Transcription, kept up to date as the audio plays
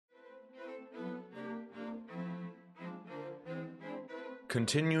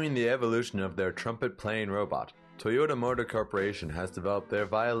Continuing the evolution of their trumpet playing robot, Toyota Motor Corporation has developed their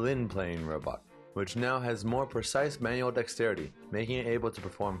violin playing robot, which now has more precise manual dexterity, making it able to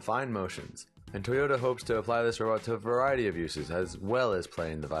perform fine motions, and Toyota hopes to apply this robot to a variety of uses as well as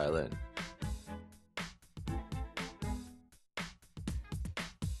playing the violin.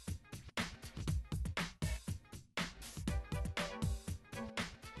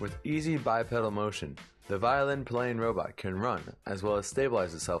 With easy bipedal motion, the violin playing robot can run as well as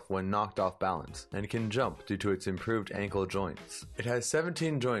stabilize itself when knocked off balance, and can jump due to its improved ankle joints. It has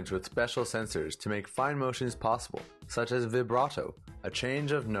 17 joints with special sensors to make fine motions possible, such as vibrato, a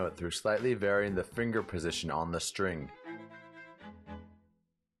change of note through slightly varying the finger position on the string.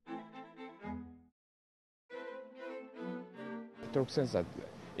 Torque sensor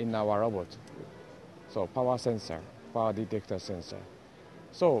in our robot, so power sensor, power detector sensor.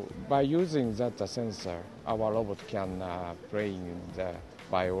 So by using that sensor, our robot can play the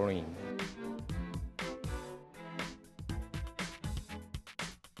violin.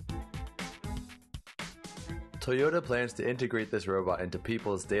 Toyota plans to integrate this robot into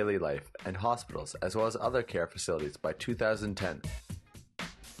people's daily life and hospitals as well as other care facilities by 2010.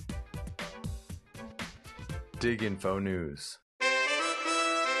 DigInfo News.